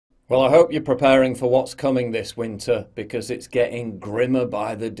Well, I hope you're preparing for what's coming this winter, because it's getting grimmer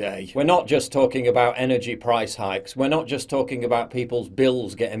by the day. We're not just talking about energy price hikes. We're not just talking about people's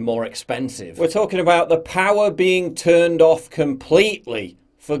bills getting more expensive. We're talking about the power being turned off completely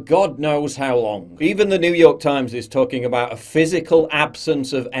for God knows how long. Even the New York Times is talking about a physical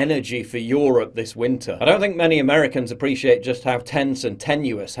absence of energy for Europe this winter. I don't think many Americans appreciate just how tense and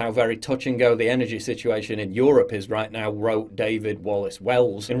tenuous, how very touch and go the energy situation in Europe is right now, wrote David Wallace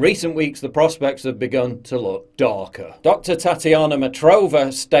Wells. In recent weeks, the prospects have begun to look darker. Dr. Tatiana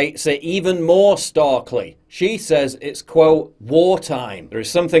Matrova states it even more starkly. She says it's, quote, wartime. There is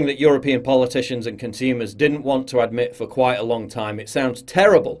something that European politicians and consumers didn't want to admit for quite a long time. It sounds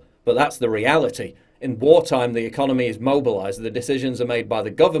terrible, but that's the reality. In wartime, the economy is mobilized. The decisions are made by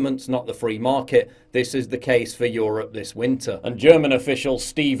the governments, not the free market. This is the case for Europe this winter. And German official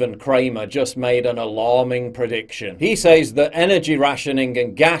Stephen Kramer just made an alarming prediction. He says that energy rationing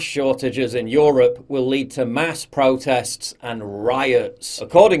and gas shortages in Europe will lead to mass protests and riots.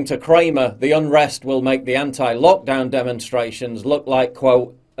 According to Kramer, the unrest will make the anti-lockdown demonstrations look like,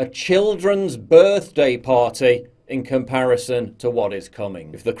 quote, a children's birthday party in comparison to what is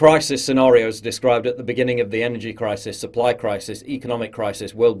coming. If the crisis scenarios described at the beginning of the energy crisis, supply crisis, economic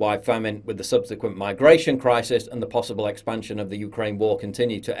crisis, worldwide famine, with the subsequent migration crisis and the possible expansion of the Ukraine war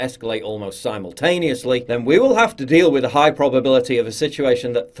continue to escalate almost simultaneously, then we will have to deal with a high probability of a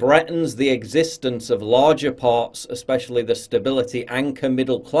situation that threatens the existence of larger parts, especially the stability anchor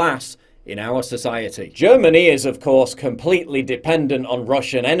middle class, in our society. Germany is, of course, completely dependent on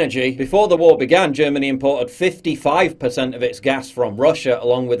Russian energy. Before the war began, Germany imported 55% of its gas from Russia,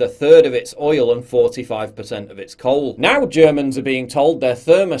 along with a third of its oil and 45% of its coal. Now Germans are being told their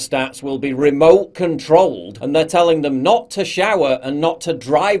thermostats will be remote controlled, and they're telling them not to shower and not to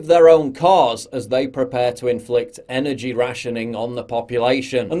drive their own cars as they prepare to inflict energy rationing on the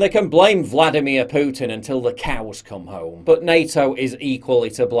population. And they can blame Vladimir Putin until the cows come home. But NATO is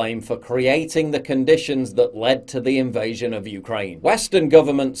equally to blame for creating the conditions that led to the invasion of Ukraine. Western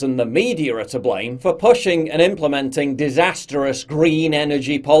governments and the media are to blame for pushing and implementing disastrous green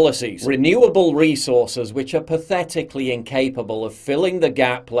energy policies, renewable resources which are pathetically incapable of filling the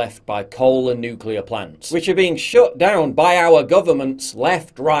gap left by coal and nuclear plants, which are being shut down by our governments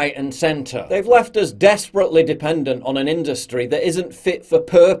left, right and centre. They've left us desperately dependent on an industry that isn't fit for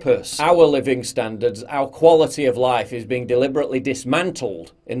purpose. Our living standards, our quality of life is being deliberately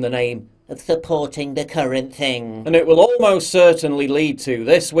dismantled in the name of supporting the current thing. And it will almost certainly lead to,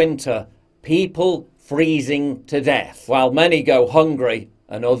 this winter, people freezing to death, while many go hungry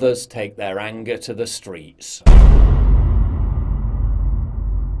and others take their anger to the streets.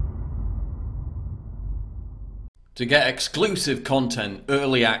 To get exclusive content,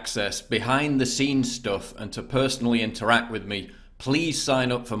 early access, behind the scenes stuff, and to personally interact with me, please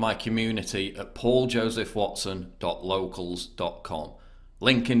sign up for my community at pauljosephwatson.locals.com.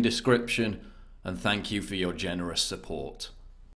 Link in description, and thank you for your generous support.